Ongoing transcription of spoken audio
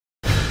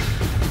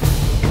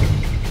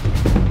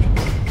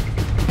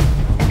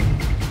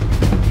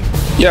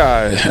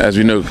Yeah, as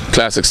we know,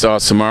 Classic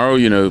starts tomorrow.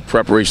 You know,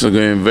 preparations are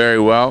going very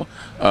well.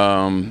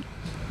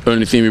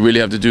 Only thing we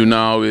really have to do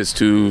now is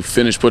to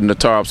finish putting the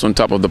tarps on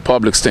top of the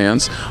public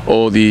stands.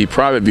 All the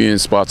private viewing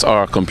spots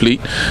are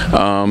complete.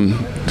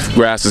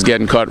 Grass is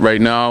getting cut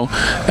right now,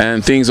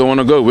 and things are on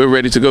the go. We're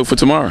ready to go for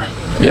tomorrow.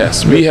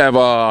 Yes, we have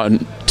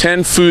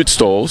 10 food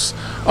stalls,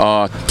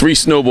 3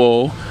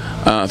 snowball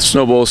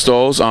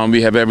stalls.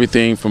 We have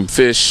everything from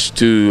fish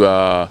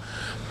to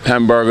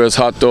hamburgers,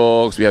 hot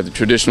dogs. We have the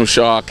traditional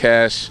shark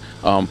hash,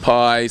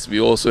 pies. We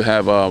also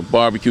have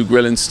barbecue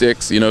grilling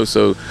sticks, you know,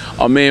 so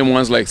our main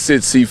ones like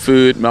Sid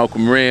Seafood,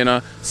 Malcolm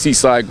Reina,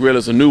 Seaside Grill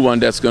is a new one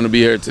that's going to be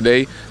here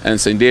today, and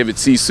St. David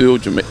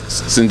Seafood,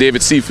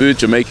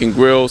 Jamaican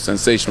Grill,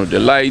 Sensational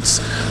Delights,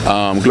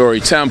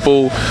 Glory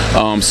Temple,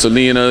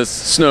 Selena's,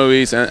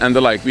 Snowy's, and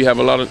the like. We have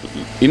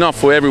enough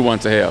for everyone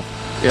to have.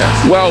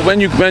 Yes. Well,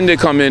 when they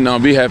come in,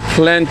 we have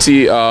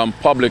plenty a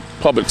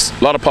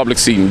lot of public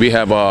seating. We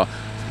have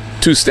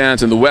 2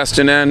 stands in the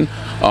western end,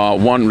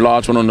 1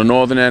 large one on the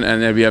northern end,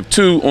 and then we have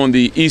 2 on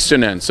the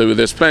eastern end. So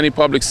there's plenty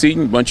public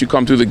seating. Once you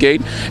come through the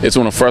gate, it's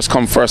on a first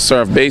come, first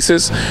served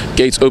basis.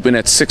 Gates open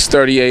at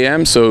 6:30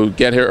 a.m. So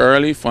get here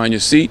early, find your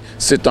seat,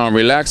 sit down,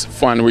 relax,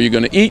 find where you're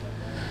going to eat,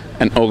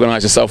 and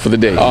organize yourself for the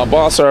day.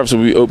 Bar service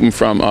will be open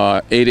from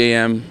 8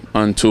 a.m.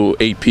 until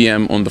 8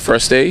 p.m. on the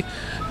first day,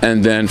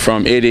 and then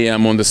from 8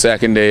 a.m. on the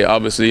second day,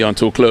 obviously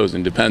until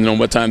closing. Depending on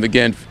what time the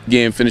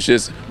game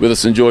finishes, with a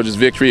St. George's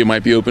victory, it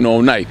might be open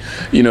all night.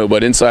 You know,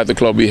 but inside the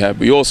club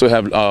we also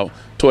have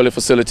toilet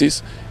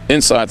facilities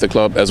inside the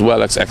club as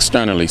well as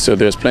externally. So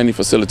there's plenty of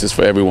facilities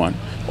for everyone.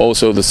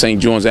 Also, the St.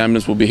 George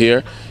ambulance will be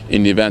here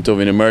in the event of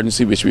an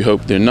emergency, which we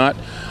hope they're not.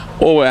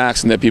 Or we're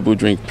asking that people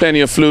drink plenty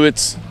of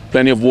fluids,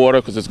 plenty of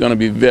water, because it's going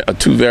to be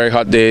 2 very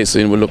hot days,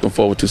 and we're looking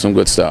forward to some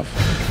good stuff.